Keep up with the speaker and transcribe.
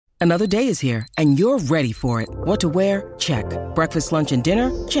Another day is here, and you're ready for it. What to wear? Check. Breakfast, lunch, and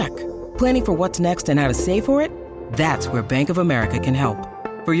dinner? Check. Planning for what's next and how to save for it? That's where Bank of America can help.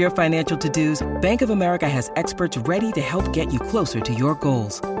 For your financial to-dos, Bank of America has experts ready to help get you closer to your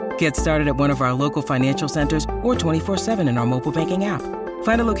goals. Get started at one of our local financial centers or 24/7 in our mobile banking app.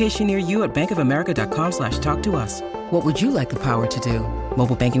 Find a location near you at bankofamerica.com/talktous. What would you like the power to do?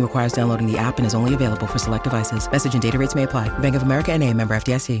 Mobile banking requires downloading the app and is only available for select devices. Message and data rates may apply. Bank of America N.A., member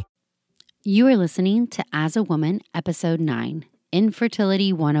FDIC. You are listening to As a Woman, Episode 9,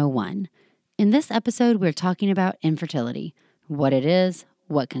 Infertility 101. In this episode, we're talking about infertility, what it is,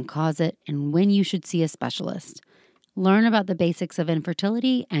 what can cause it, and when you should see a specialist. Learn about the basics of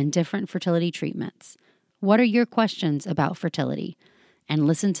infertility and different fertility treatments. What are your questions about fertility? And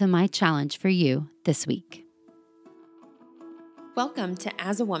listen to my challenge for you this week. Welcome to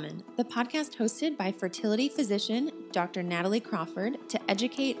As a Woman, the podcast hosted by fertility physician Dr. Natalie Crawford to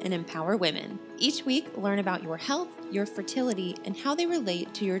educate and empower women. Each week, learn about your health, your fertility, and how they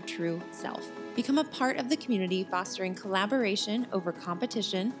relate to your true self. Become a part of the community fostering collaboration over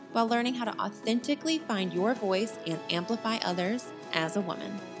competition while learning how to authentically find your voice and amplify others as a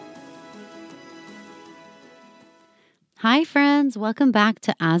woman. Hi, friends. Welcome back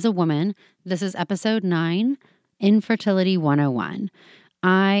to As a Woman. This is episode 9. Infertility 101.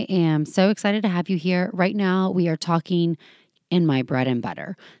 I am so excited to have you here. Right now, we are talking in my bread and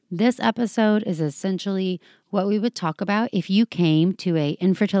butter. This episode is essentially what we would talk about if you came to a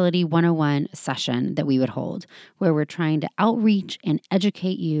Infertility 101 session that we would hold, where we're trying to outreach and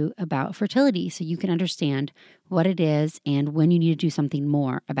educate you about fertility so you can understand what it is and when you need to do something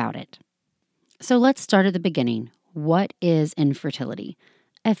more about it. So let's start at the beginning. What is infertility?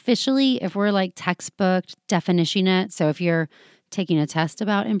 Officially, if we're like textbook definition it, so if you're taking a test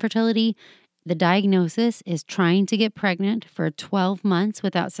about infertility, the diagnosis is trying to get pregnant for 12 months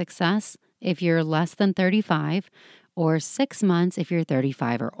without success if you're less than 35, or 6 months if you're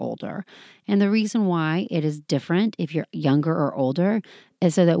 35 or older. And the reason why it is different if you're younger or older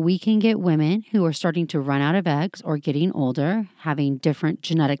is so that we can get women who are starting to run out of eggs or getting older, having different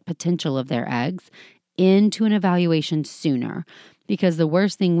genetic potential of their eggs, into an evaluation sooner. Because the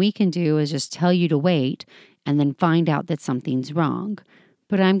worst thing we can do is just tell you to wait and then find out that something's wrong.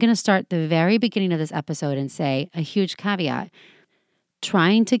 But I'm going to start the very beginning of this episode and say a huge caveat.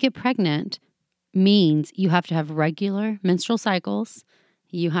 Trying to get pregnant means you have to have regular menstrual cycles.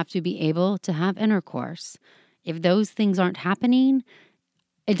 You have to be able to have intercourse. If those things aren't happening,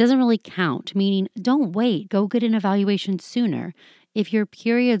 it doesn't really count, meaning don't wait. Go get an evaluation sooner. If your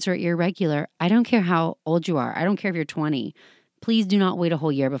periods are irregular, I don't care how old you are. I don't care if you're 20. Please do not wait a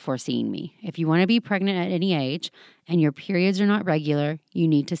whole year before seeing me. If you want to be pregnant at any age and your periods are not regular, you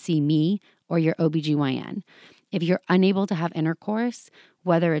need to see me or your OBGYN. If you're unable to have intercourse,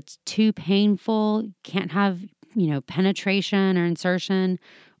 whether it's too painful, can't have, penetration or insertion,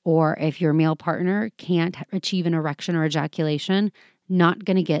 or if your male partner can't achieve an erection or ejaculation, not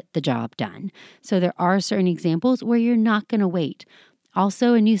going to get the job done. So there are certain examples where you're not going to wait.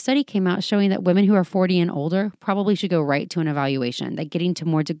 Also, a new study came out showing that women who are 40 and older probably should go right to an evaluation, that getting to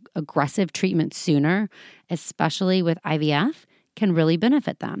more aggressive treatment sooner, especially with IVF, can really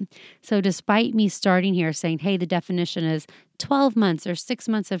benefit them. So despite me starting here saying, hey, the definition is 12 months or 6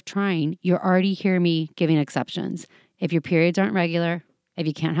 months of trying, you're already hearing me giving exceptions. If your periods aren't regular, if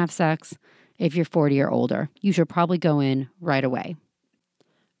you can't have sex, if you're 40 or older, you should probably go in right away.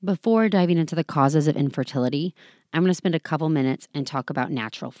 Before diving into the causes of infertility, I'm going to spend a couple minutes and talk about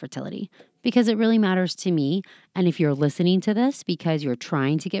natural fertility because it really matters to me. And if you're listening to this because you're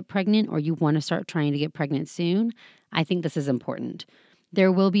trying to get pregnant or you want to start trying to get pregnant soon, I think this is important.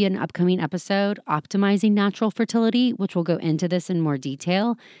 There will be an upcoming episode, Optimizing Natural Fertility, which will go into this in more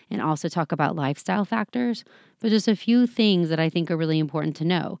detail and also talk about lifestyle factors. But just a few things that I think are really important to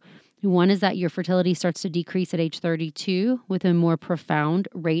know. One is that your fertility starts to decrease at age 32 with a more profound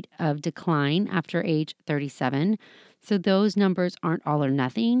rate of decline after age 37. So those numbers aren't all or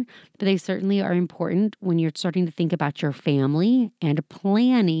nothing, but they certainly are important when you're starting to think about your family and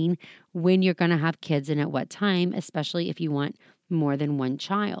planning when you're going to have kids and at what time, especially if you want more than one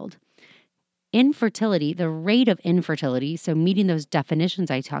child. Infertility, the rate of infertility, so meeting those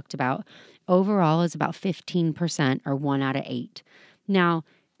definitions I talked about, overall is about 15% or 1 out of 8. Now,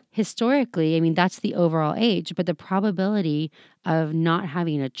 historically, that's the overall age, but the probability of not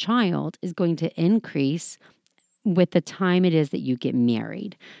having a child is going to increase with the time it is that you get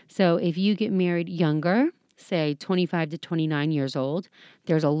married. So if you get married younger, say 25 to 29 years old,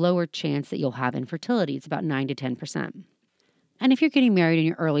 there's a lower chance that you'll have infertility. It's about 9 to 10%. And if you're getting married in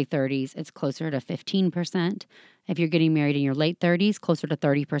your early 30s, it's closer to 15%. If you're getting married in your late 30s, closer to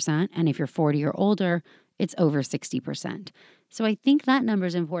 30%. And if you're 40 or older, it's over 60%. So I think that number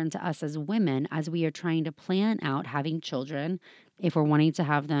is important to us as women as we are trying to plan out having children, if we're wanting to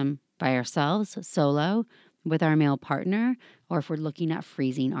have them by ourselves, solo, with our male partner, or if we're looking at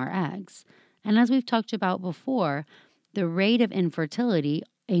freezing our eggs. And as we've talked about before, the rate of infertility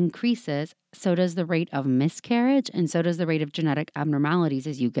increases, so does the rate of miscarriage, and so does the rate of genetic abnormalities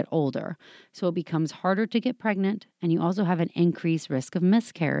as you get older. So it becomes harder to get pregnant, and you also have an increased risk of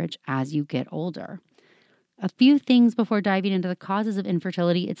miscarriage as you get older. A few things before diving into the causes of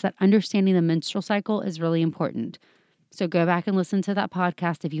infertility, it's that understanding the menstrual cycle is really important. So go back and listen to that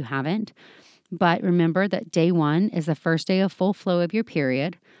podcast if you haven't. But remember that day 1 is the first day of full flow of your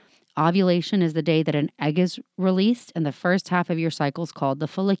period. Ovulation is the day that an egg is released, and the first half of your cycle is called the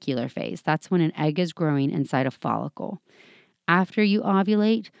follicular phase. That's when an egg is growing inside a follicle. After you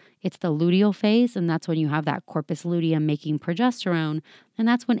ovulate, it's the luteal phase, and that's when you have that corpus luteum making progesterone, and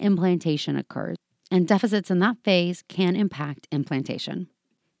that's when implantation occurs. And deficits in that phase can impact implantation.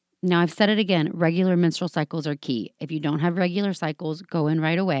 Now, I've said it again, regular menstrual cycles are key. If you don't have regular cycles, go in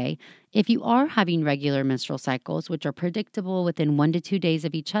right away. If you are having regular menstrual cycles, which are predictable within 1 to 2 days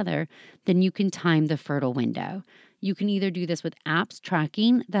of each other, then you can time the fertile window. You can either do this with apps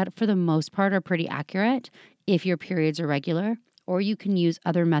tracking that for the most part are pretty accurate if your periods are regular, or you can use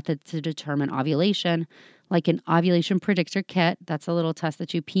other methods to determine ovulation, like an ovulation predictor kit. That's a little test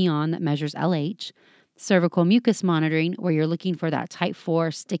that you pee on that measures LH. Cervical mucus monitoring, where you're looking for that type 4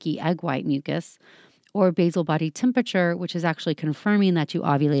 sticky egg white mucus, or basal body temperature, which is actually confirming that you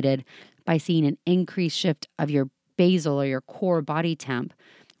ovulated by seeing an increased shift of your basal or your core body temp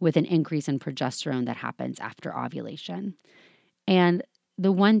with an increase in progesterone that happens after ovulation. And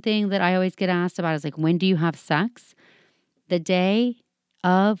the one thing that I always get asked about is like, when do you have sex? The day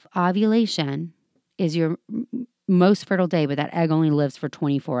of ovulation is your most fertile day, but that egg only lives for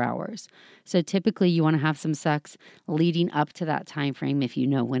 24 hours. So typically you want to have some sex leading up to that time frame if you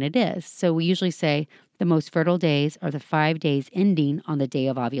know when it is. So we usually say the most fertile days are the 5 days ending on the day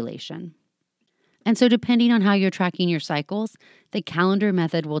of ovulation. And so depending on how you're tracking your cycles, the calendar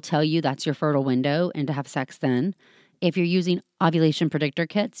method will tell you that's your fertile window and to have sex then. If you're using ovulation predictor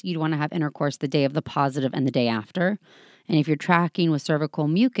kits, you'd want to have intercourse the day of the positive and the day after. And if you're tracking with cervical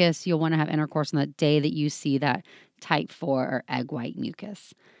mucus, you'll want to have intercourse on the day that you see that type 4 or egg white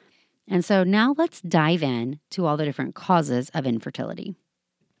mucus. And so now let's dive in to all the different causes of infertility.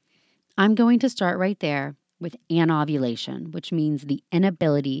 I'm going to start right there with anovulation, which means the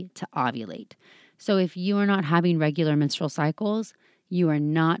inability to ovulate. So if you are not having regular menstrual cycles, you are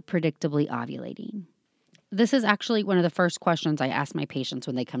not predictably ovulating. This is actually one of the first questions I ask my patients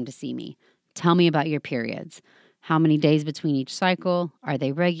when they come to see me. Tell me about your periods. How many days between each cycle? Are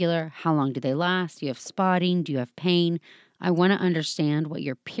they regular? How long do they last? Do you have spotting? Do you have pain? I want to understand what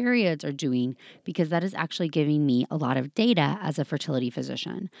your periods are doing because that is actually giving me a lot of data as a fertility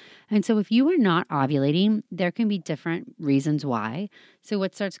physician. And so if you are not ovulating, there can be different reasons why. So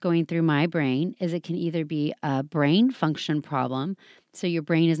what starts going through my brain is it can either be a brain function problem. So your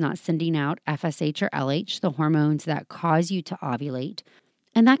brain is not sending out FSH or LH, the hormones that cause you to ovulate.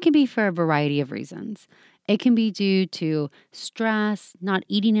 And that can be for a variety of reasons. It can be due to stress, not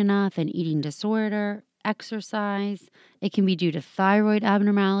eating enough, an eating disorder, exercise. It can be due to thyroid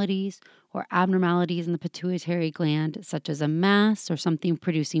abnormalities or abnormalities in the pituitary gland, such as a mass or something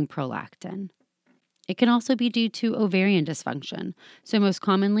producing prolactin. It can also be due to ovarian dysfunction. So most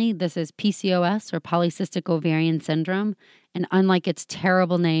commonly, this is PCOS or polycystic ovarian syndrome. And unlike its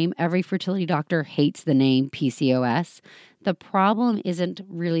terrible name, every fertility doctor hates the name PCOS. The problem isn't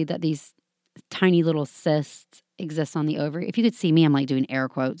really that these tiny little cysts exist on the ovary. If you could see me, I'm like doing air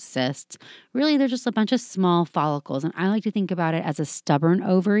quotes, cysts. Really, they're just a bunch of small follicles. And I like to think about it as a stubborn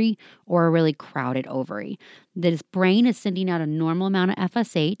ovary or a really crowded ovary. This brain is sending out a normal amount of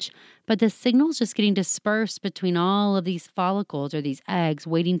FSH, but the signal is just getting dispersed between all of these follicles or these eggs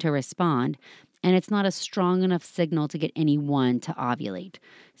waiting to respond. And it's not a strong enough signal to get any one to ovulate.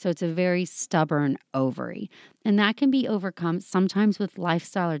 So it's a very stubborn ovary. And that can be overcome sometimes with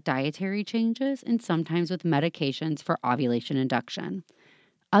lifestyle or dietary changes and sometimes with medications for ovulation induction.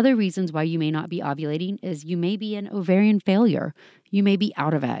 Other reasons why you may not be ovulating is you may be an ovarian failure. You may be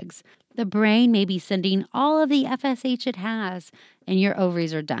out of eggs. The brain may be sending all of the FSH it has and your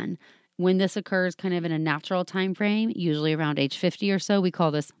ovaries are done. When this occurs kind of in a natural time frame, usually around age 50 or so, we call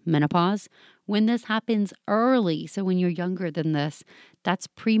this menopause. When this happens early, so when you're younger than this, that's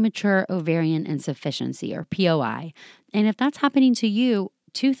premature ovarian insufficiency or POI. And if that's happening to you,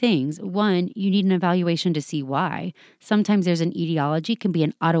 two things. One, you need an evaluation to see why. Sometimes there's an etiology, it can be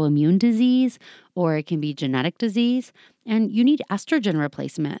an autoimmune disease or it can be genetic disease, and you need estrogen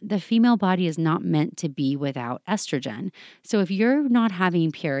replacement. The female body is not meant to be without estrogen. So if you're not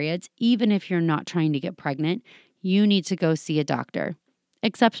having periods, even if you're not trying to get pregnant, you need to go see a doctor.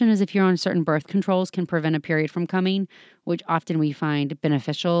 Exception is if you're on certain birth controls can prevent a period from coming, which often we find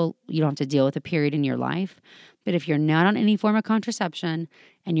beneficial. You don't have to deal with a period in your life. But if you're not on any form of contraception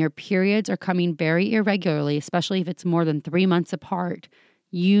and your periods are coming very irregularly, especially if it's more than 3 months apart,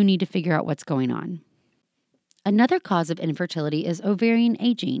 you need to figure out what's going on. Another cause of infertility is ovarian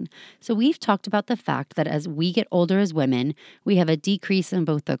aging. So we've talked about the fact that as we get older as women, we have a decrease in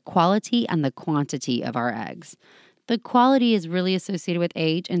both the quality and the quantity of our eggs. The quality is really associated with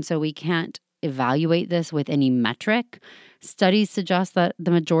age, and so we can't evaluate this with any metric. Studies suggest that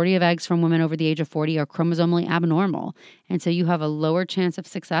the majority of eggs from women over the age of 40 are chromosomally abnormal, and so you have a lower chance of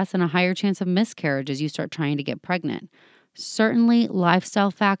success and a higher chance of miscarriage as you start trying to get pregnant. Certainly,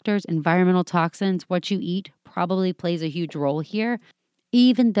 lifestyle factors, environmental toxins, what you eat probably plays a huge role here,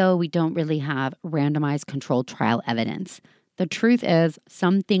 even though we don't really have randomized controlled trial evidence. The truth is,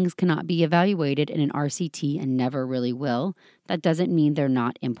 some things cannot be evaluated in an RCT and never really will. That doesn't mean they're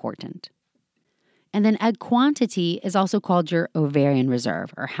not important. And then egg quantity is also called your ovarian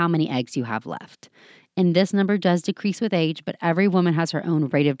reserve, or how many eggs you have left. And this number does decrease with age, but every woman has her own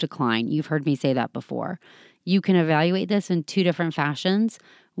rate of decline. You've heard me say that before. You can evaluate this in two different fashions.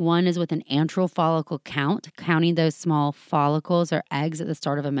 One is with an antral follicle count, counting those small follicles or eggs at the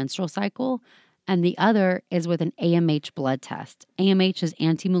start of a menstrual cycle. And the other is with an AMH blood test. AMH is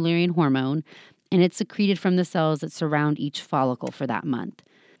anti-Mullerian hormone, and it's secreted from the cells that surround each follicle for that month.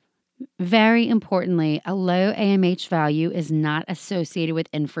 Very importantly, a low AMH value is not associated with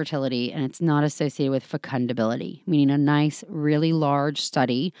infertility, and it's not associated with fecundability, meaning a nice, really large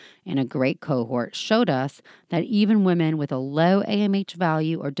study in a great cohort showed us that even women with a low AMH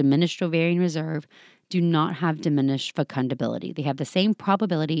value or diminished ovarian reserve do not have diminished fecundability. They have the same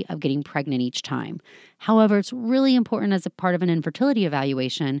probability of getting pregnant each time. However, it's really important as a part of an infertility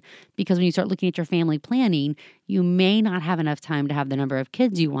evaluation because when you start looking at your family planning, you may not have enough time to have the number of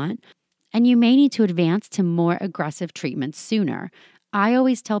kids you want, and you may need to advance to more aggressive treatments sooner. I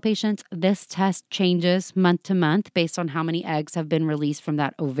always tell patients this test changes month to month based on how many eggs have been released from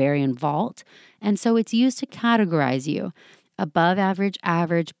that ovarian vault, and so it's used to categorize you. Above average,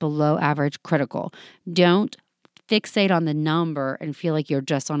 average, below average, critical. Don't fixate on the number and feel like you're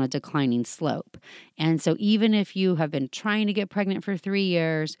just on a declining slope. And so even if you have been trying to get pregnant for 3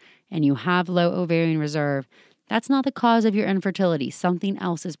 years and you have low ovarian reserve, that's not the cause of your infertility. Something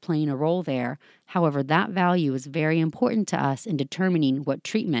else is playing a role there. However, that value is very important to us in determining what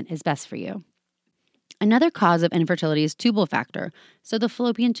treatment is best for you. Another cause of infertility is tubal factor. So the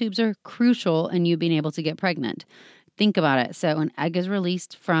fallopian tubes are crucial in you being able to get pregnant. Think about it. So an egg is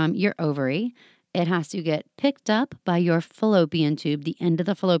released from your ovary. It has to get picked up by your fallopian tube. The end of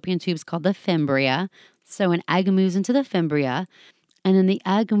the fallopian tube is called the fimbria. So an egg moves into the fimbria, and then the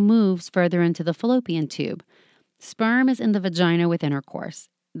egg moves further into the fallopian tube. Sperm is in the vagina with intercourse.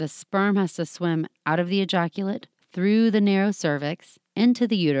 The sperm has to swim out of the ejaculate, through the narrow cervix, into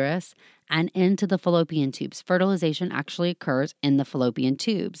the uterus, and into the fallopian tubes. Fertilization actually occurs in the fallopian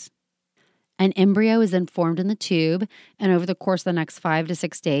tubes. An embryo is then formed in the tube, and over the course of the next 5 to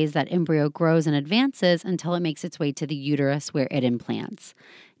 6 days, that embryo grows and advances until it makes its way to the uterus where it implants.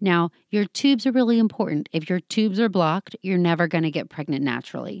 Now, your tubes are really important. If your tubes are blocked, you're never going to get pregnant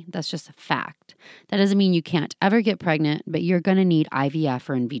naturally. That's just a fact. That doesn't mean you can't ever get pregnant, but you're going to need IVF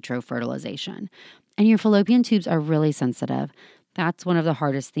or in vitro fertilization. And your fallopian tubes are really sensitive. That's one of the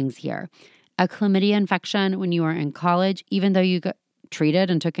hardest things here. A chlamydia infection when you are in college, even though you got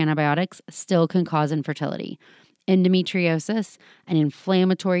treated and took antibiotics, still can cause infertility. Endometriosis, an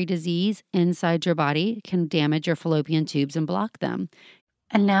inflammatory disease inside your body, can damage your fallopian tubes and block them.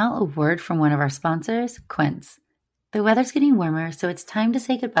 And now a word from one of our sponsors, Quince. The weather's getting warmer, so it's time to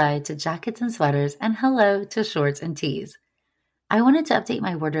say goodbye to jackets and sweaters and hello to shorts and tees. I wanted to update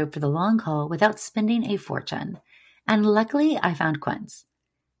my wardrobe for the long haul without spending a fortune, and luckily I found Quince.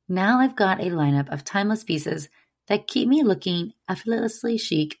 Now I've got a lineup of timeless pieces that keep me looking effortlessly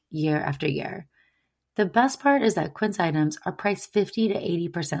chic year after year. The best part is that Quince items are priced 50 to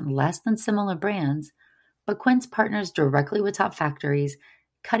 80% less than similar brands, but Quince partners directly with top factories,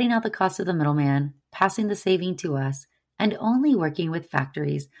 cutting out the cost of the middleman, passing the saving to us, and only working with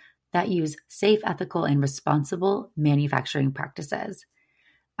factories that use safe, ethical, and responsible manufacturing practices.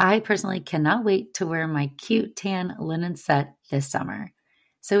 I personally cannot wait to wear my cute tan linen set this summer.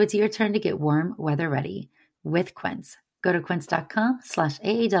 So it's your turn to get warm weather ready with Quince. Go to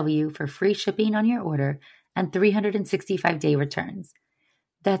quince.com/AAW for free shipping on your order and 365-day returns.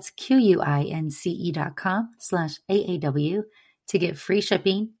 That's QUINCE.com/AAW to get free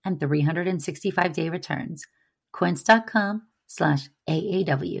shipping and 365-day returns.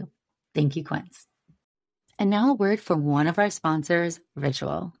 Quince.com/AAW. Thank you, Quince. And now a word from one of our sponsors,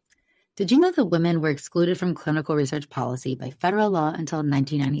 Ritual. Did you know that women were excluded from clinical research policy by federal law until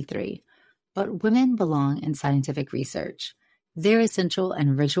 1993? But women belong in scientific research. They're essential,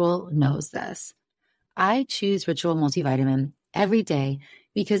 and Ritual knows this. I choose Ritual multivitamin every day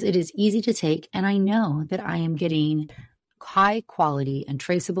because it is easy to take, and I know that I am getting high quality and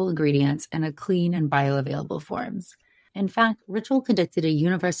traceable ingredients in a clean and bioavailable forms. In fact, Ritual conducted a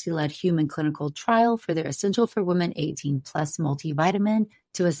university-led human clinical trial for their Essential for Women 18 Plus multivitamin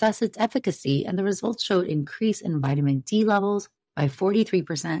to assess its efficacy, and the results showed increase in vitamin D levels by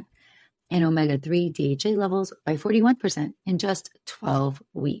 43% and omega-3 DHA levels by 41% in just 12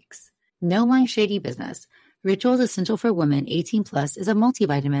 weeks. No my shady business. Ritual's Essential for Women 18 Plus is a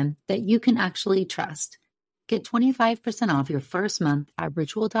multivitamin that you can actually trust. Get 25% off your first month at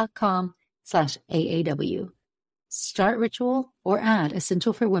ritual.com/AAW. Start Ritual or add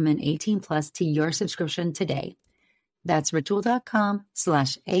Essential for Women 18 Plus to your subscription today. That's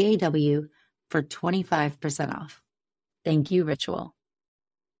ritual.com/AAW for 25% off. Thank you, Ritual.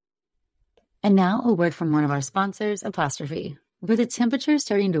 And now a word from one of our sponsors, Apostrophe. With the temperature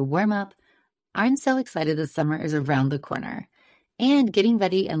starting to warm up, I'm so excited the summer is around the corner and getting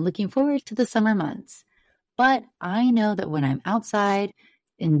ready and looking forward to the summer months. But I know that when I'm outside,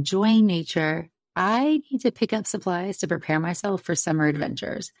 enjoying nature, I need to pick up supplies to prepare myself for summer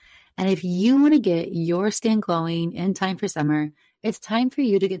adventures. And if you want to get your skin glowing in time for summer, it's time for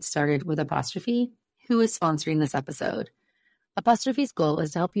you to get started with Apostrophe, who is sponsoring this episode. Apostrophe's goal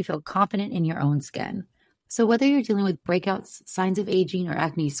is to help you feel confident in your own skin. So whether you're dealing with breakouts, signs of aging, or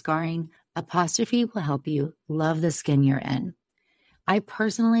acne scarring, Apostrophe will help you love the skin you're in. I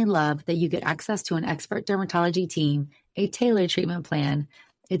personally love that you get access to an expert dermatology team, a tailored treatment plan.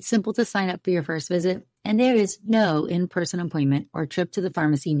 It's simple to sign up for your first visit, and there is no in-person appointment or trip to the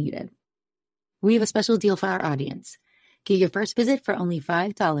pharmacy needed. We have a special deal for our audience. Get your first visit for only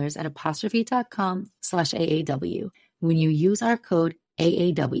 $5 at apostrophe.com/AAW when you use our code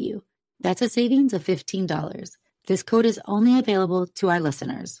AAW. That's a savings of $15. This code is only available to our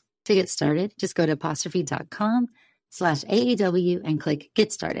listeners. To get started, just go to apostrophe.com/AAW and click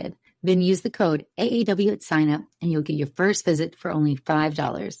Get Started. Then use the code AAW at sign up and you'll get your first visit for only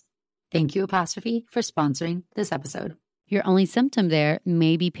 $5. Thank you, Apostrophe, for sponsoring this episode. Your only symptom there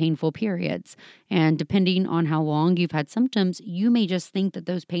may be painful periods. And depending on how long you've had symptoms, you may just think that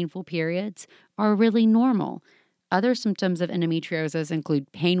those painful periods are really normal. Other symptoms of endometriosis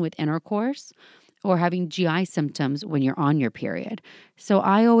include pain with intercourse or having GI symptoms when you're on your period. So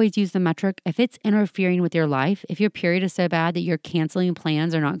I always use the metric, if it's interfering with your life, if your period is so bad that you're canceling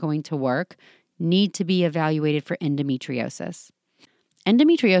plans or not going to work, need to be evaluated for endometriosis.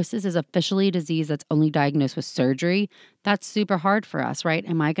 Endometriosis is officially a disease that's only diagnosed with surgery. That's super hard for us, right?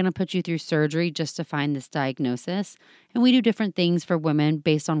 Am I going to put you through surgery just to find this diagnosis? And we do different things for women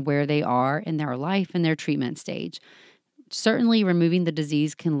based on where they are in their life and their treatment stage. Certainly, removing the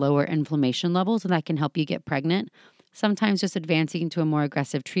disease can lower inflammation levels, and that can help you get pregnant. Sometimes just advancing to a more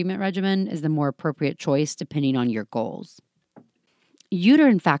aggressive treatment regimen is the more appropriate choice depending on your goals.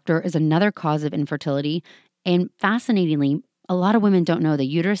 Uterine factor is another cause of infertility, and fascinatingly, a lot of women don't know the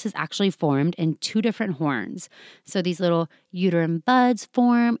uterus is actually formed in two different horns. So these little uterine buds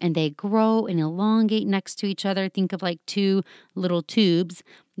form and they grow and elongate next to each other. Think of like two little tubes.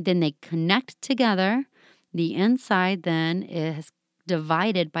 Then they connect together. The inside then is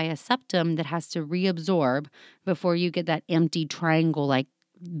divided by a septum that has to reabsorb before you get that empty triangle-like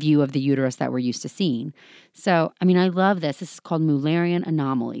view of the uterus that we're used to seeing. So, I love this. This is called Mullerian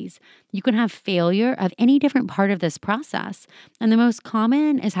anomalies. You can have failure of any different part of this process. And the most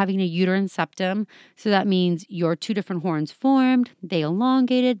common is having a uterine septum. So that means your two different horns formed, they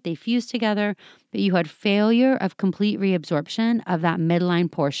elongated, they fused together, but you had failure of complete reabsorption of that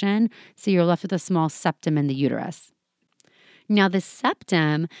midline portion. So you're left with a small septum in the uterus. Now, the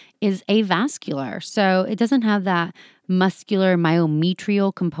septum is avascular, so it doesn't have that muscular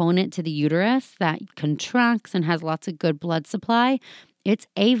myometrial component to the uterus that contracts and has lots of good blood supply. It's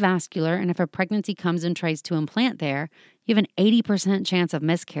avascular, and if a pregnancy comes and tries to implant there, you have an 80% chance of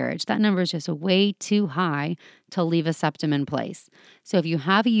miscarriage. That number is just way too high to leave a septum in place. So if you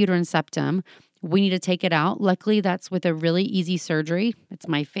have a uterine septum, we need to take it out. Luckily, that's with a really easy surgery. It's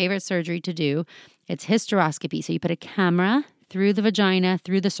my favorite surgery to do. It's hysteroscopy. So you put a camera through the vagina,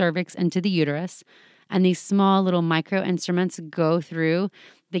 through the cervix, into the uterus. And these small little micro instruments go through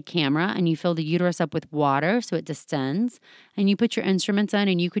the camera and you fill the uterus up with water so it distends. And you put your instruments in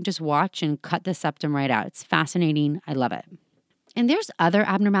and you can just watch and cut the septum right out. It's fascinating. I love it. And there's other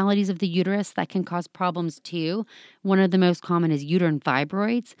abnormalities of the uterus that can cause problems too. One of the most common is uterine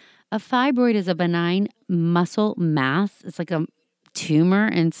fibroids. A fibroid is a benign muscle mass. It's like a tumor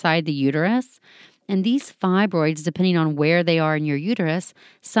inside the uterus. And these fibroids, depending on where they are in your uterus,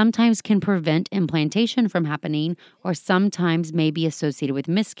 sometimes can prevent implantation from happening or sometimes may be associated with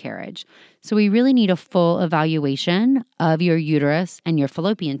miscarriage. So we really need a full evaluation of your uterus and your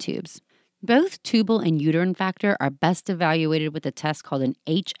fallopian tubes. Both tubal and uterine factor are best evaluated with a test called an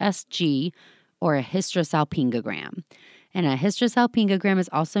HSG or a hysterosalpingogram. And a hysterosalpingogram is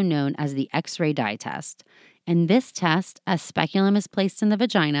also known as the X-ray dye test. In this test, a speculum is placed in the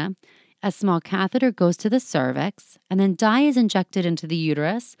vagina, a small catheter goes to the cervix, and then dye is injected into the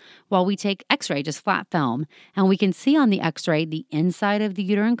uterus while we take X-ray, just flat film. And we can see on the X-ray the inside of the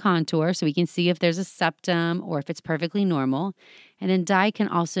uterine contour, so we can see if there's a septum or if it's perfectly normal. And then dye can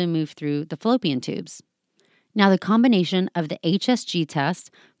also move through the fallopian tubes. Now, the combination of the HSG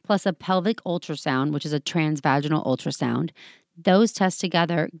test plus a pelvic ultrasound, which is a transvaginal ultrasound, those tests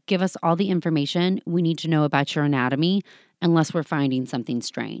together give us all the information we need to know about your anatomy unless we're finding something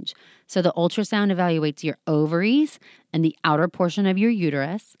strange. So the ultrasound evaluates your ovaries and the outer portion of your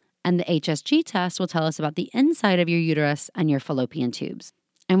uterus, and the HSG test will tell us about the inside of your uterus and your fallopian tubes.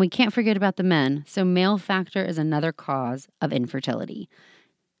 And we can't forget about the men, so male factor is another cause of infertility.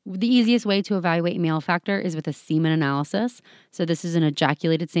 The easiest way to evaluate male factor is with a semen analysis. So this is an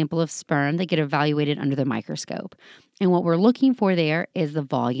ejaculated sample of sperm that get evaluated under the microscope. And what we're looking for there is the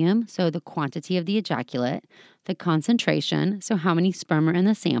volume, so the quantity of the ejaculate, the concentration, so how many sperm are in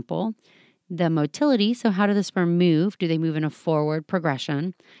the sample, the motility, so how do the sperm move? Do they move in a forward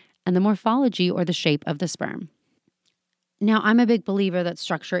progression? And the morphology or the shape of the sperm. Now, I'm a big believer that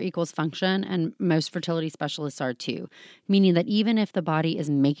structure equals function, and most fertility specialists are too, meaning that even if the body is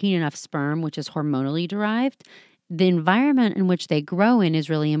making enough sperm, which is hormonally derived, the environment in which they grow in is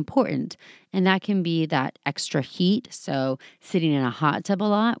really important. And that can be that extra heat, so sitting in a hot tub a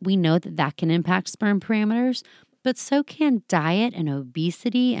lot, we know that that can impact sperm parameters, but so can diet and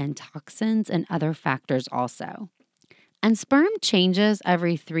obesity and toxins and other factors also. And sperm changes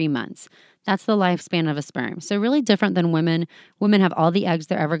every 3 months. That's the lifespan of a sperm. So really different than women. Women have all the eggs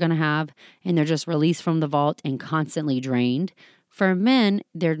they're ever going to have, and they're just released from the vault and constantly drained. For men,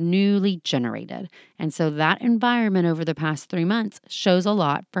 they're newly generated. And so that environment over the past 3 months shows a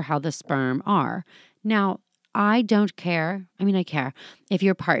lot for how the sperm are. Now, I don't care. I care if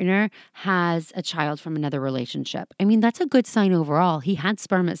your partner has a child from another relationship. That's a good sign overall. He had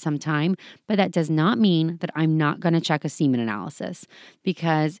sperm at some time, but that does not mean that I'm not going to check a semen analysis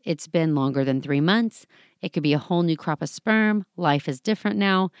because it's been longer than 3 months. It could be a whole new crop of sperm. Life is different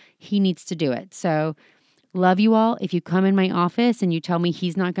now. He needs to do it. So love you all. If you come in my office and you tell me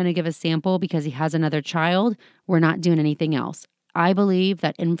he's not going to give a sample because he has another child, we're not doing anything else. I believe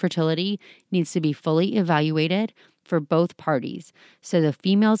that infertility needs to be fully evaluated for both parties. So the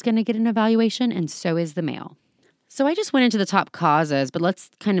female's going to get an evaluation and so is the male. So I just went into the top causes, but let's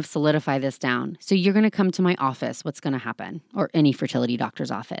kind of solidify this down. So you're going to come to my office. What's going to happen? Or any fertility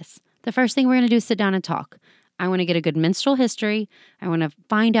doctor's office. The first thing we're going to do is sit down and talk. I want to get a good menstrual history. I want to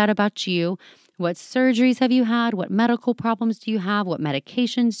find out about you. What surgeries have you had? What medical problems do you have? What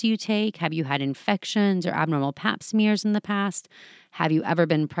medications do you take? Have you had infections or abnormal pap smears in the past? Have you ever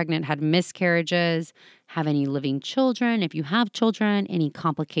been pregnant, had miscarriages? Have any living children? If you have children, any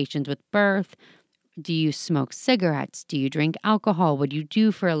complications with birth? Do you smoke cigarettes? Do you drink alcohol? What do you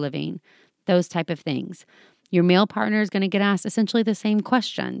do for a living? Those type of things. Your male partner is going to get asked essentially the same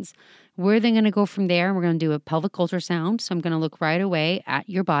questions. We're then going to go from there and we're going to do a pelvic ultrasound. So I'm going to look right away at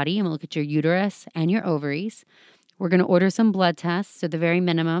your body. I'm going to look at your uterus and your ovaries. We're going to order some blood tests. So the very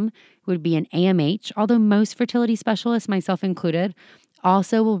minimum would be an AMH, although most fertility specialists, myself included,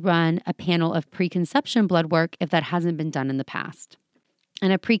 also will run a panel of preconception blood work if that hasn't been done in the past.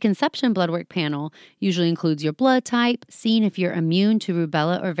 And a preconception blood work panel usually includes your blood type, seeing if you're immune to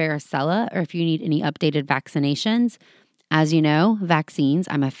rubella or varicella, or if you need any updated vaccinations. As you know, vaccines,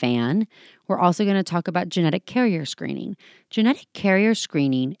 I'm a fan. We're also going to talk about genetic carrier screening. Genetic carrier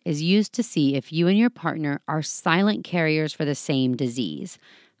screening is used to see if you and your partner are silent carriers for the same disease.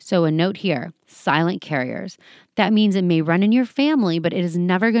 So a note here, silent carriers. That means it may run in your family, but it is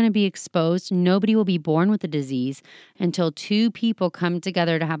never going to be exposed. Nobody will be born with the disease until 2 people come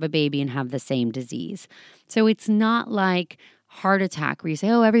together to have a baby and have the same disease. So it's not like heart attack, where you say,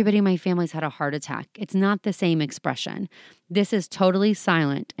 oh, everybody in my family's had a heart attack. It's not the same expression. This is totally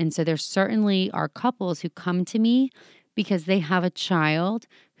silent. And so there certainly are couples who come to me because they have a child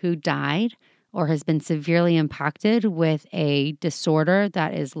who died or has been severely impacted with a disorder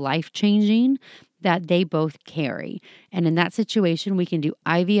that is life-changing that they both carry. And in that situation, we can do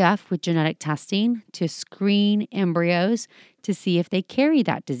IVF with genetic testing to screen embryos to see if they carry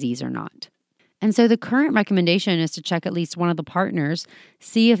that disease or not. And so the current recommendation is to check at least one of the partners,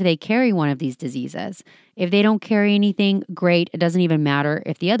 see if they carry one of these diseases. If they don't carry anything, great. It doesn't even matter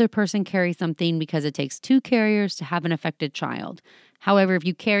if the other person carries something because it takes 2 carriers to have an affected child. However, if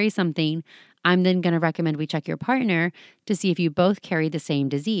you carry something, I'm then going to recommend we check your partner to see if you both carry the same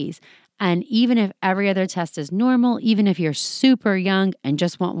disease. And even if every other test is normal, even if you're super young and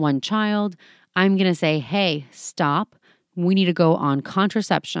just want one child, I'm going to say, hey, stop. We need to go on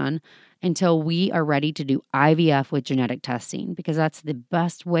contraception until we are ready to do IVF with genetic testing, because that's the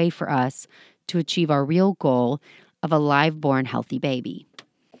best way for us to achieve our real goal of a live-born healthy baby.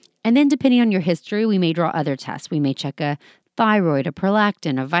 And then depending on your history, we may draw other tests. We may check a thyroid, a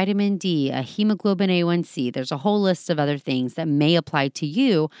prolactin, a vitamin D, a hemoglobin A1C. There's a whole list of other things that may apply to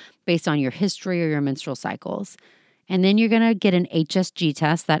you based on your history or your menstrual cycles. And then you're going to get an HSG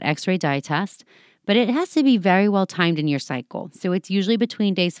test, that X-ray dye test. But it has to be very well timed in your cycle. So it's usually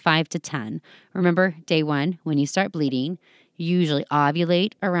between days 5 to 10. Remember, day 1, when you start bleeding, you usually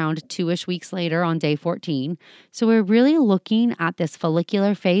ovulate around 2-ish weeks later on day 14. So we're really looking at this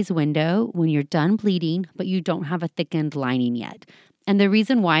follicular phase window when you're done bleeding, but you don't have a thickened lining yet. And the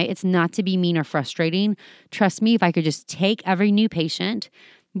reason why, it's not to be mean or frustrating. Trust me, if I could just take every new patient,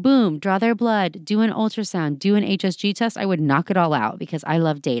 boom, draw their blood, do an ultrasound, do an HSG test, I would knock it all out because I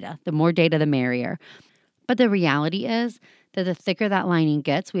love data. The more data, the merrier. But the reality is that the thicker that lining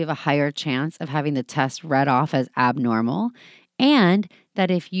gets, we have a higher chance of having the test read off as abnormal. And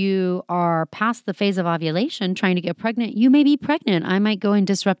that if you are past the phase of ovulation trying to get pregnant, you may be pregnant. I might go and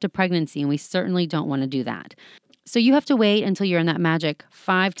disrupt a pregnancy, and we certainly don't want to do that. So you have to wait until you're in that magic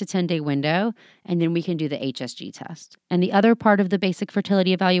 5 to 10 day window, and then we can do the HSG test. And the other part of the basic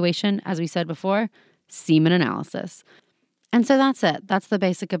fertility evaluation, as we said before, semen analysis. And so that's it. That's the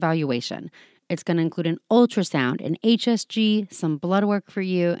basic evaluation. It's going to include an ultrasound, an HSG, some blood work for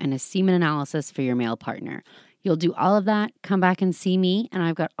you, and a semen analysis for your male partner. You'll do all of that, come back and see me, and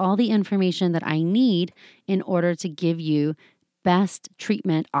I've got all the information that I need in order to give you best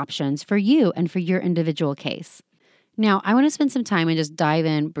treatment options for you and for your individual case. Now, I want to spend some time and just dive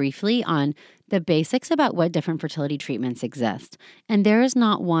in briefly on the basics about what different fertility treatments exist. And there is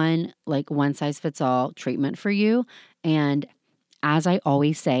not one size fits all treatment for you. And as I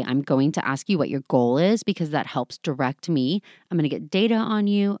always say, I'm going to ask you what your goal is because that helps direct me. I'm going to get data on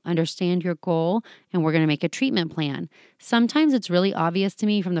you, understand your goal, and we're going to make a treatment plan. Sometimes it's really obvious to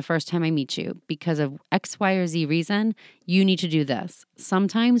me from the first time I meet you because of X, Y, or Z reason, you need to do this.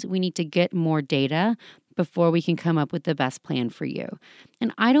 Sometimes we need to get more data before we can come up with the best plan for you.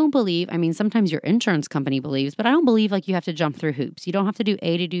 And I don't believe, sometimes your insurance company believes, but I don't believe you have to jump through hoops. You don't have to do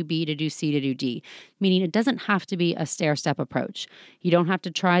A to do B to do C to do D, meaning it doesn't have to be a stair-step approach. You don't have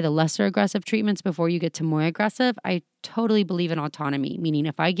to try the lesser aggressive treatments before you get to more aggressive. I totally believe in autonomy, meaning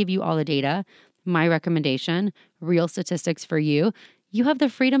if I give you all the data, my recommendation, real statistics for you, you have the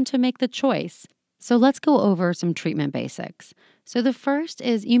freedom to make the choice. So let's go over some treatment basics. So the first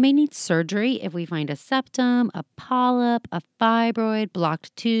is you may need surgery if we find a septum, a polyp, a fibroid,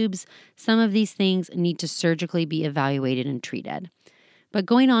 blocked tubes. Some of these things need to surgically be evaluated and treated. But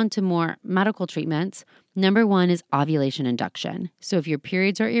going on to more medical treatments, number 1 is ovulation induction. So if your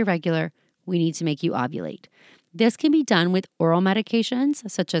periods are irregular, we need to make you ovulate. This can be done with oral medications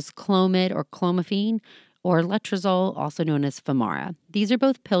such as Clomid or Clomiphene, or letrozole, also known as Femara. These are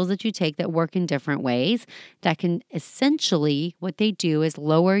both pills that you take that work in different ways that can essentially, what they do is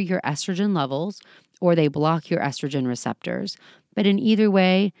lower your estrogen levels or they block your estrogen receptors. But in either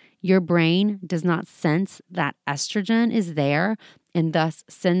way, your brain does not sense that estrogen is there and thus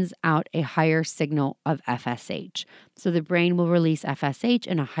sends out a higher signal of FSH. So the brain will release FSH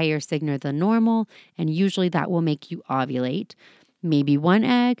in a higher signal than normal, and usually that will make you ovulate. Maybe 1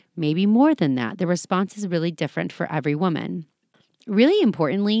 egg, maybe more than that. The response is really different for every woman. Really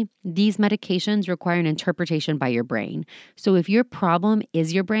importantly, these medications require an interpretation by your brain. So if your problem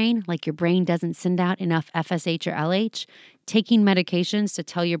is your brain, like your brain doesn't send out enough FSH or LH, taking medications to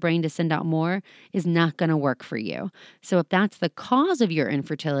tell your brain to send out more is not going to work for you. So if that's the cause of your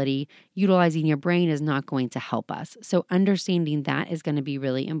infertility, utilizing your brain is not going to help us. So understanding that is going to be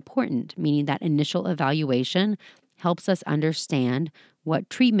really important, meaning that initial evaluation helps us understand what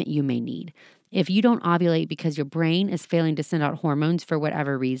treatment you may need. If you don't ovulate because your brain is failing to send out hormones for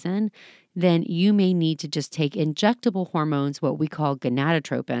whatever reason, then you may need to just take injectable hormones, what we call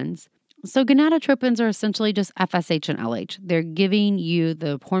gonadotropins. So gonadotropins are essentially just FSH and LH. They're giving you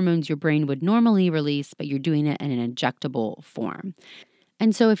the hormones your brain would normally release, but you're doing it in an injectable form.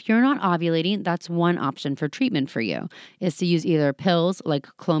 And so if you're not ovulating, that's one option for treatment for you, is to use either pills like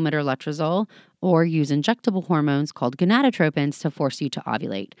Clomid or Letrozole, or use injectable hormones called gonadotropins to force you to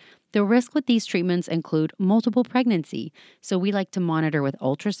ovulate. The risk with these treatments include multiple pregnancy. So we like to monitor with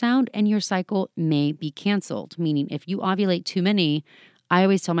ultrasound, and your cycle may be canceled, meaning if you ovulate too many, I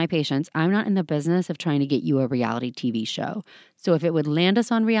always tell my patients, I'm not in the business of trying to get you a reality TV show. So if it would land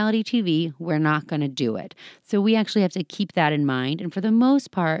us on reality TV, we're not going to do it. So we actually have to keep that in mind. And for the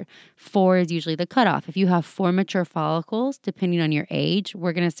most part, 4 is usually the cutoff. If you have 4 mature follicles, depending on your age,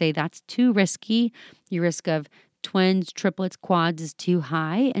 we're going to say that's too risky. Your risk of twins, triplets, quads is too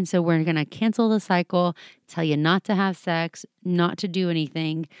high. And so we're going to cancel the cycle, tell you not to have sex, not to do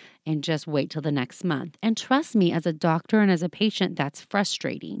anything, and just wait till the next month. And trust me, as a doctor and as a patient, that's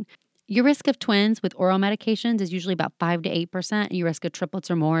frustrating. Your risk of twins with oral medications is usually about 5 to 8%. Your risk of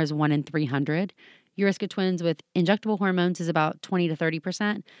triplets or more is 1 in 300. Your risk of twins with injectable hormones is about 20 to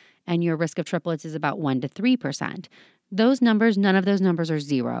 30%. And your risk of triplets is about 1 to 3%. Those numbers, none of those numbers are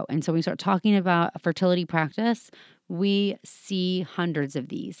zero. And so when we start talking about a fertility practice, we see hundreds of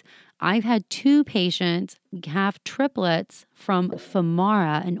these. I've had 2 patients have triplets from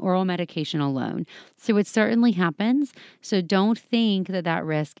Femara, an oral medication alone. So it certainly happens. So don't think that that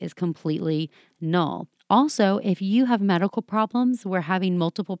risk is completely null. Also, if you have medical problems where having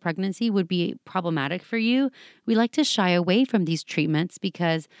multiple pregnancy would be problematic for you, we like to shy away from these treatments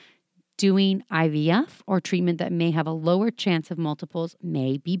because doing IVF or treatment that may have a lower chance of multiples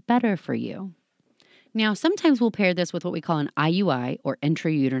may be better for you. Now, sometimes we'll pair this with what we call an IUI or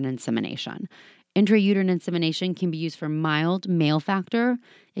intrauterine insemination. Intrauterine insemination can be used for mild male factor.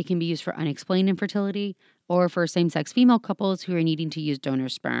 It can be used for unexplained infertility, or for same-sex female couples who are needing to use donor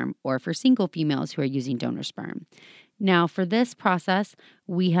sperm, or for single females who are using donor sperm. Now, for this process,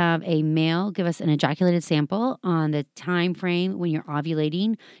 we have a male give us an ejaculated sample on the time frame when you're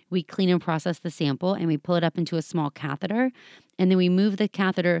ovulating. We clean and process the sample, and we pull it up into a small catheter. And then we move the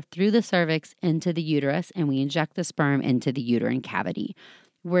catheter through the cervix into the uterus, and we inject the sperm into the uterine cavity.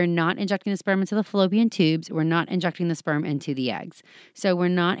 We're not injecting the sperm into the fallopian tubes. We're not injecting the sperm into the eggs. So we're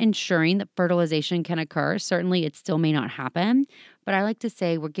not ensuring that fertilization can occur. Certainly, it still may not happen. But I like to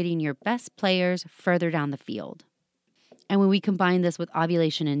say we're getting your best players further down the field. And when we combine this with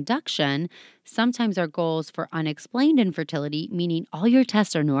ovulation induction, sometimes our goals for unexplained infertility, meaning all your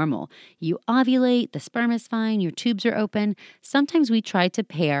tests are normal. You ovulate, the sperm is fine, your tubes are open. Sometimes we try to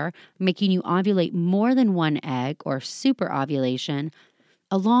pair making you ovulate more than one egg or super ovulation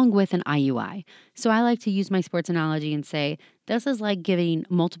along with an IUI. So I like to use my sports analogy and say, this is like giving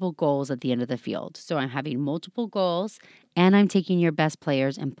multiple goals at the end of the field. So I'm having multiple goals and I'm taking your best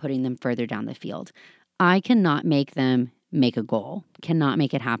players and putting them further down the field. I cannot make them make a goal, cannot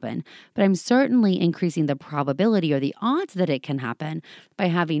make it happen. But I'm certainly increasing the probability or the odds that it can happen by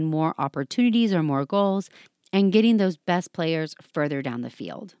having more opportunities or more goals and getting those best players further down the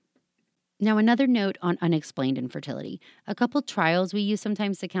field. Now, another note on unexplained infertility. A couple trials we use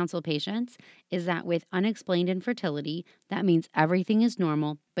sometimes to counsel patients is that with unexplained infertility, that means everything is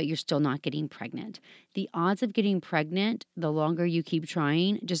normal, but you're still not getting pregnant. The odds of getting pregnant, the longer you keep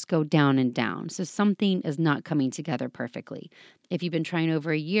trying, just go down and down. So something is not coming together perfectly. If you've been trying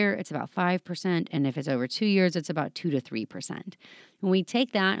over a year, it's about 5%. And if it's over 2 years, it's about 2 to 3%. When we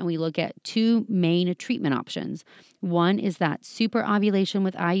take that and we look at 2 main treatment options, one is that super ovulation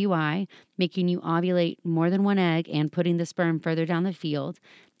with IUI, making you ovulate more than one egg and putting the sperm further down the field.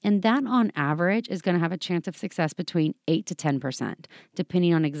 And that on average is going to have a chance of success between 8 to 10%,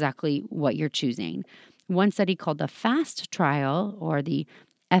 depending on exactly what you're choosing. One study called the FAST trial, or the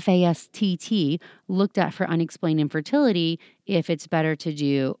FASTT, looked at for unexplained infertility if it's better to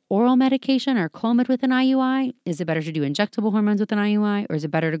do oral medication or Clomid with an IUI. Is it better to do injectable hormones with an IUI, or is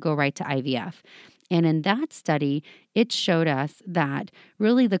it better to go right to IVF? And in that study, it showed us that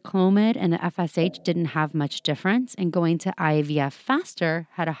really the Clomid and the FSH didn't have much difference, and going to IVF faster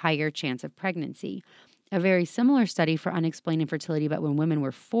had a higher chance of pregnancy. A very similar study for unexplained infertility, but when women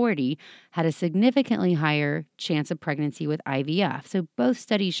were 40, had a significantly higher chance of pregnancy with IVF. So both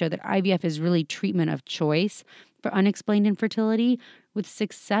studies show that IVF is really treatment of choice for unexplained infertility, with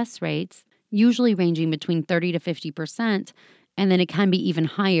success rates usually ranging between 30 to 50%. And then it can be even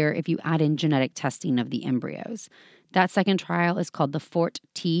higher if you add in genetic testing of the embryos. That second trial is called the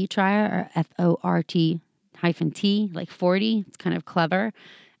FORT-T trial, or FORT-T, like 40. It's kind of clever.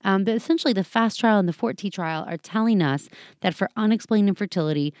 But essentially, the FAST trial and the FORT-T trial are telling us that for unexplained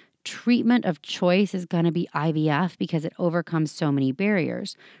infertility, treatment of choice is going to be IVF because it overcomes so many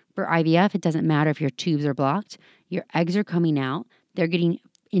barriers. For IVF, it doesn't matter if your tubes are blocked, your eggs are coming out, they're getting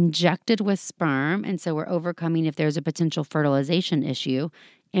injected with sperm, and so we're overcoming if there's a potential fertilization issue.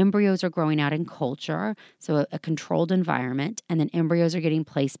 Embryos are growing out in culture, so a controlled environment, and then embryos are getting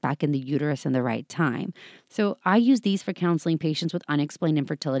placed back in the uterus in the right time. So I use these for counseling patients with unexplained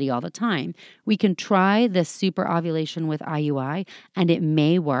infertility all the time. We can try this super ovulation with IUI, and it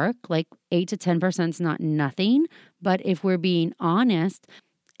may work. Like 8 to 10% is not nothing, but if we're being honest,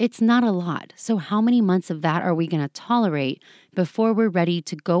 it's not a lot. So how many months of that are we going to tolerate before we're ready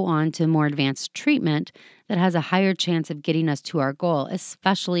to go on to more advanced treatment that has a higher chance of getting us to our goal,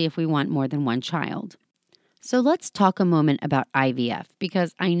 especially if we want more than one child? So let's talk a moment about IVF,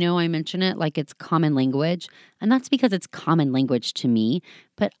 because I know I mention it like it's common language, and that's because it's common language to me,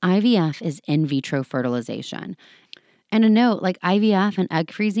 but IVF is in vitro fertilization. And a note, like IVF and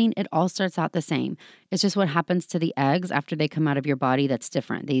egg freezing, it all starts out the same. It's just what happens to the eggs after they come out of your body that's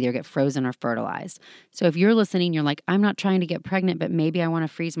different. They either get frozen or fertilized. So if you're listening, you're like, I'm not trying to get pregnant, but maybe I want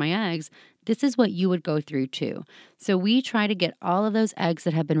to freeze my eggs. This is what you would go through too. So we try to get all of those eggs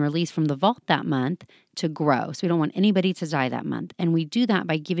that have been released from the vault that month to grow. So we don't want anybody to die that month. And we do that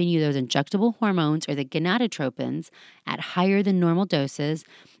by giving you those injectable hormones or the gonadotropins at higher than normal doses,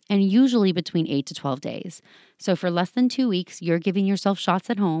 and usually between 8 to 12 days. So for less than 2 weeks, you're giving yourself shots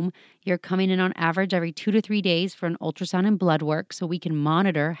at home. You're coming in on average every 2 to 3 days for an ultrasound and blood work so we can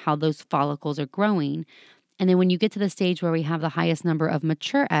monitor how those follicles are growing. And then when you get to the stage where we have the highest number of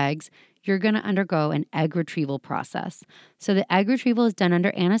mature eggs, you're going to undergo an egg retrieval process. So the egg retrieval is done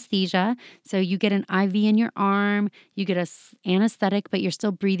under anesthesia. So you get an IV in your arm, you get an anesthetic, but you're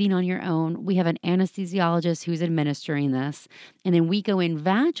still breathing on your own. We have an anesthesiologist who's administering this. And then we go in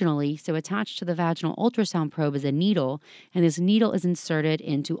vaginally. So attached to the vaginal ultrasound probe is a needle. And this needle is inserted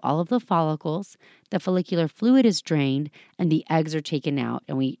into all of the follicles. The follicular fluid is drained and the eggs are taken out.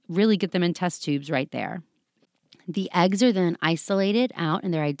 And we really get them in test tubes right there. The eggs are then isolated out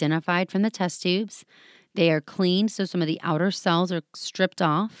and they're identified from the test tubes. They are cleaned, so some of the outer cells are stripped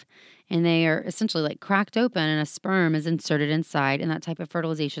off, and they are essentially like cracked open and a sperm is inserted inside, and that type of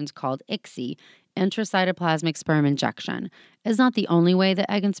fertilization is called ICSI, intracytoplasmic sperm injection. It's not the only way that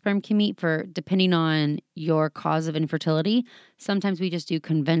egg and sperm can meet depending on your cause of infertility. Sometimes we just do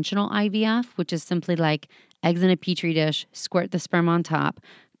conventional IVF, which is simply like eggs in a petri dish, squirt the sperm on top,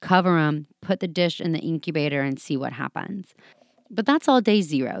 cover them, put the dish in the incubator, and see what happens. But that's all day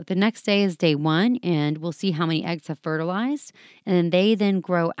 0. The next day is day 1, and we'll see how many eggs have fertilized. And they then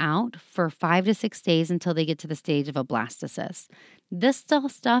grow out for 5 to 6 days until they get to the stage of a blastocyst. This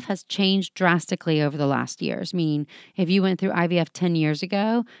stuff has changed drastically over the last years, meaning if you went through IVF 10 years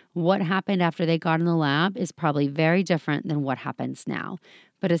ago, what happened after they got in the lab is probably very different than what happens now.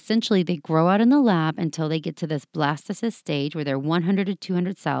 But essentially, they grow out in the lab until they get to this blastocyst stage where they're 100 to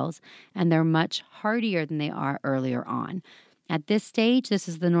 200 cells, and they're much hardier than they are earlier on. At this stage, this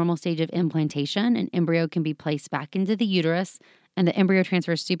is the normal stage of implantation. An embryo can be placed back into the uterus, and the embryo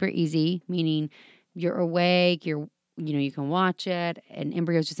transfer is super easy, meaning you're awake, you can watch it. An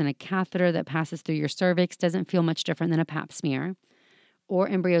embryo is just in a catheter that passes through your cervix, doesn't feel much different than a pap smear. Or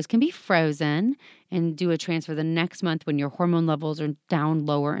embryos can be frozen and do a transfer the next month when your hormone levels are down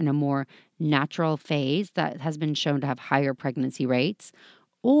lower in a more natural phase that has been shown to have higher pregnancy rates.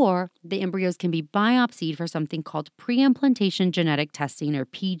 Or the embryos can be biopsied for something called pre-implantation genetic testing, or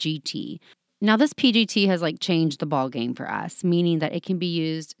PGT. Now, this PGT has changed the ball game for us, meaning that it can be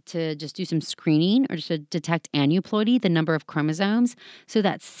used to just do some screening or to detect aneuploidy, the number of chromosomes. So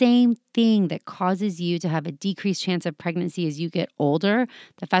that same thing that causes you to have a decreased chance of pregnancy as you get older,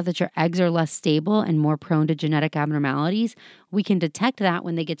 the fact that your eggs are less stable and more prone to genetic abnormalities, we can detect that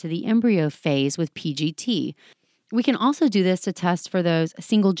when they get to the embryo phase with PGT. We can also do this to test for those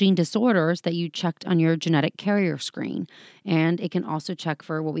single gene disorders that you checked on your genetic carrier screen. And it can also check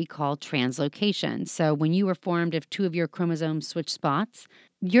for what we call translocation. So when you were formed, if 2 of your chromosomes switch spots,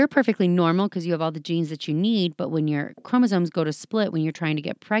 you're perfectly normal because you have all the genes that you need. But when your chromosomes go to split when you're trying to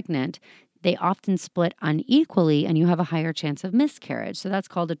get pregnant, they often split unequally and you have a higher chance of miscarriage. So that's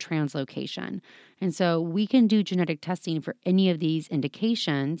called a translocation. And so we can do genetic testing for any of these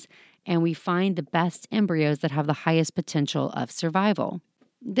indications, and we find the best embryos that have the highest potential of survival.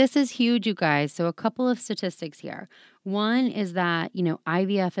 This is huge, you guys. So a couple of statistics here. One is that,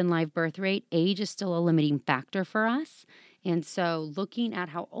 IVF and live birth rate, age is still a limiting factor for us. And so looking at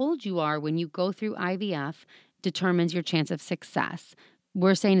how old you are when you go through IVF determines your chance of success.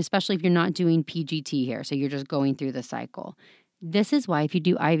 We're saying especially if you're not doing PGT here, so you're just going through the cycle. This is why if you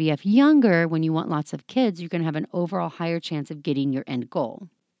do IVF younger, when you want lots of kids, you're going to have an overall higher chance of getting your end goal.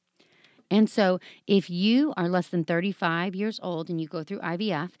 And so if you are less than 35 years old and you go through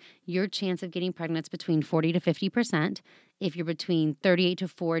IVF, your chance of getting pregnant is between 40 to 50%. If you're between 38 to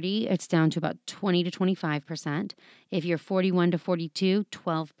 40, it's down to about 20 to 25%. If you're 41 to 42,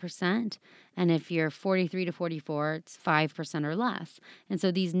 12%. And if you're 43 to 44, it's 5% or less. And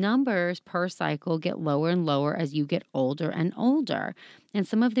so these numbers per cycle get lower and lower as you get older and older. And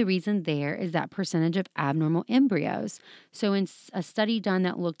some of the reason there is that percentage of abnormal embryos. So in a study done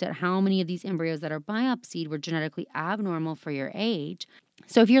that looked at how many of these embryos that are biopsied were genetically abnormal for your age.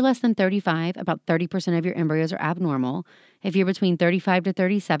 So if you're less than 35, about 30% of your embryos are abnormal. If you're between 35 to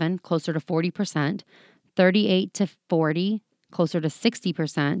 37, closer to 40%. 38 to 40, closer to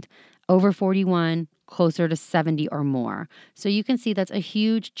 60%. Over 41, closer to 70 or more. So you can see that's a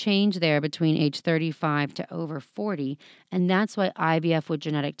huge change there between age 35 to over 40. And that's why IVF with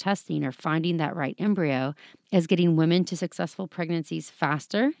genetic testing, or finding that right embryo, is getting women to successful pregnancies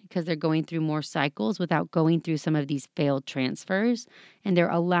faster, because they're going through more cycles without going through some of these failed transfers. And they're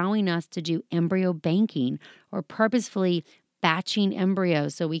allowing us to do embryo banking, or purposefully batching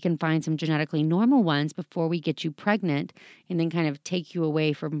embryos so we can find some genetically normal ones before we get you pregnant, and then kind of take you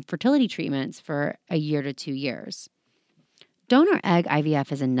away from fertility treatments for a year to 2 years. Donor egg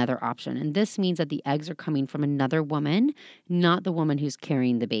IVF is another option, and this means that the eggs are coming from another woman, not the woman who's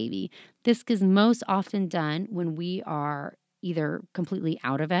carrying the baby. This is most often done when we are either completely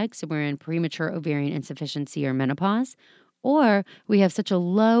out of eggs, so we're in premature ovarian insufficiency or menopause, or we have such a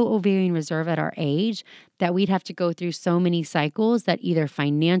low ovarian reserve at our age that we'd have to go through so many cycles that either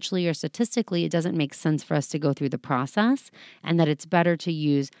financially or statistically it doesn't make sense for us to go through the process, and that it's better to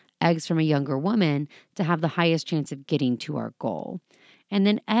use eggs from a younger woman to have the highest chance of getting to our goal. And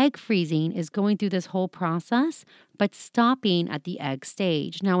then egg freezing is going through this whole process, but stopping at the egg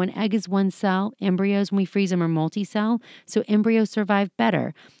stage. Now, an egg is one cell. Embryos, when we freeze them, are multi-cell, so embryos survive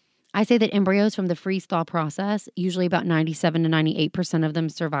better. I say that embryos from the freeze-thaw process, usually about 97 to 98% of them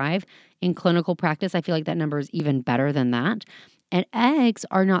survive. In clinical practice, I feel like that number is even better than that. And eggs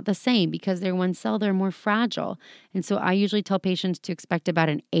are not the same because they're one cell, they're more fragile. And so I usually tell patients to expect about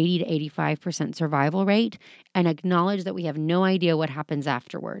an 80 to 85% survival rate, and acknowledge that we have no idea what happens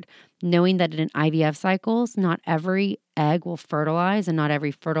afterward. Knowing that in IVF cycles, not every egg will fertilize and not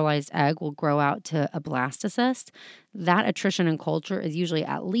every fertilized egg will grow out to a blastocyst. That attrition in culture is usually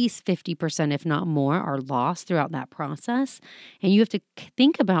at least 50%, if not more, are lost throughout that process. And you have to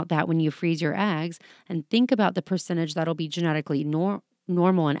think about that when you freeze your eggs, and think about the percentage that'll be genetically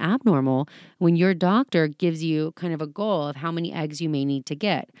normal and abnormal when your doctor gives you kind of a goal of how many eggs you may need to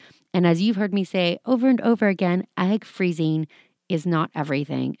get. And as you've heard me say over and over again, egg freezing is not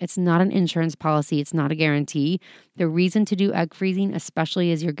everything. It's not an insurance policy. It's not a guarantee. The reason to do egg freezing,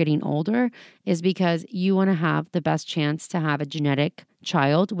 especially as you're getting older, is because you want to have the best chance to have a genetic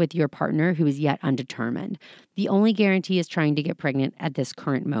child with your partner who is yet undetermined. The only guarantee is trying to get pregnant at this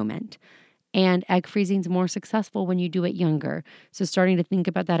current moment. And egg freezing is more successful when you do it younger. So starting to think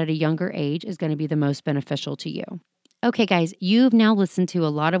about that at a younger age is going to be the most beneficial to you. Okay, guys, you've now listened to a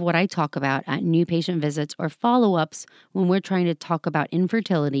lot of what I talk about at new patient visits or follow-ups when we're trying to talk about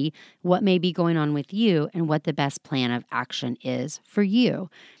infertility, what may be going on with you, and what the best plan of action is for you.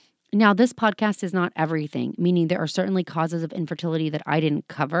 Now, this podcast is not everything, meaning there are certainly causes of infertility that I didn't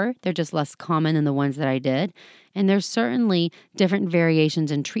cover. They're just less common than the ones that I did. And there's certainly different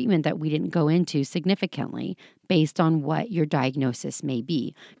variations in treatment that we didn't go into significantly based on what your diagnosis may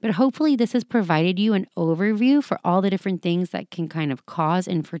be. But hopefully this has provided you an overview for all the different things that can kind of cause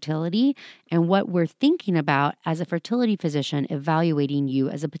infertility and what we're thinking about as a fertility physician evaluating you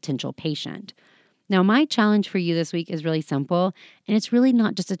as a potential patient. Now, my challenge for you this week is really simple, and it's really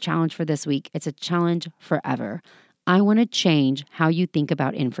not just a challenge for this week, it's a challenge forever. I want to change how you think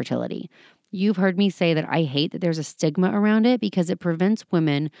about infertility. You've heard me say that I hate that there's a stigma around it because it prevents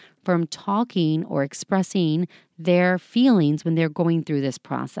women from talking or expressing their feelings when they're going through this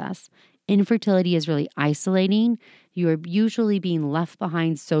process. Infertility is really isolating. You are usually being left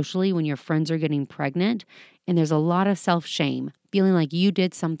behind socially when your friends are getting pregnant, and there's a lot of self-shame, feeling like you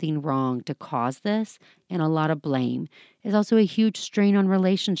did something wrong to cause this, and a lot of blame. There's also a huge strain on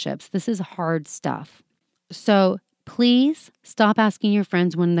relationships. This is hard stuff. So please stop asking your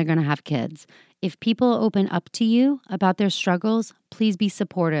friends when they're going to have kids. If people open up to you about their struggles, please be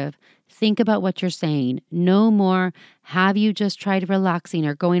supportive. Think about what you're saying. No more, have you just tried relaxing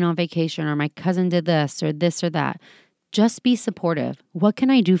or going on vacation, or my cousin did this or that. Just be supportive. What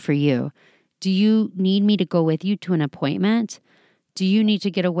can I do for you? Do you need me to go with you to an appointment? Do you need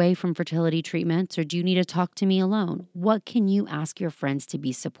to get away from fertility treatments, or do you need to talk to me alone? What can you ask your friends to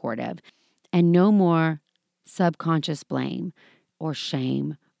be supportive? And no more subconscious blame or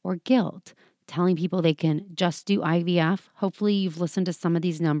shame or guilt, telling people they can just do IVF. Hopefully you've listened to some of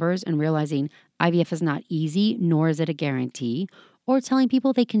these numbers and realizing IVF is not easy, nor is it a guarantee, or telling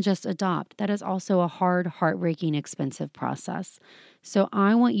people they can just adopt. That is also a hard, heartbreaking, expensive process. So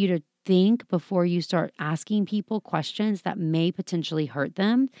I want you to think before you start asking people questions that may potentially hurt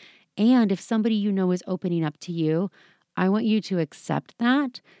them. And if somebody you know is opening up to you, I want you to accept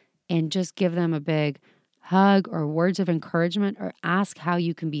that and just give them a big hug or words of encouragement, or ask how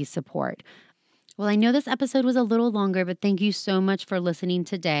you can be support. Well, I know this episode was a little longer, but thank you so much for listening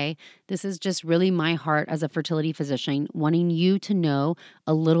today. This is just really my heart as a fertility physician, wanting you to know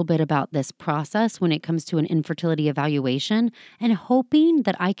a little bit about this process when it comes to an infertility evaluation, and hoping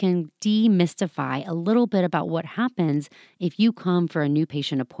that I can demystify a little bit about what happens if you come for a new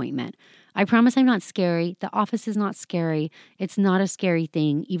patient appointment. I promise I'm not scary. The office is not scary. It's not a scary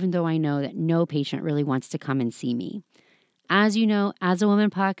thing, even though I know that no patient really wants to come and see me. As you know, As a Woman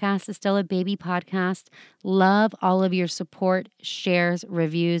podcast is still a baby podcast. Love all of your support, shares,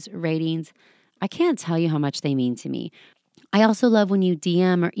 reviews, ratings. I can't tell you how much they mean to me. I also love when you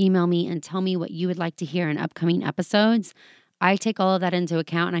DM or email me and tell me what you would like to hear in upcoming episodes. I take all of that into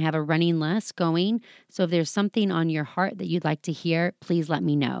account, and I have a running list going. So if there's something on your heart that you'd like to hear, please let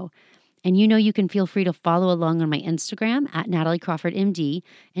me know. And you can feel free to follow along on my Instagram at Natalie Crawford MD,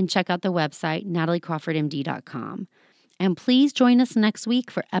 and check out the website, nataliecrawfordmd.com. And please join us next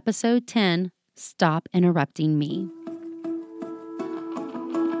week for episode 10, Stop Interrupting Me.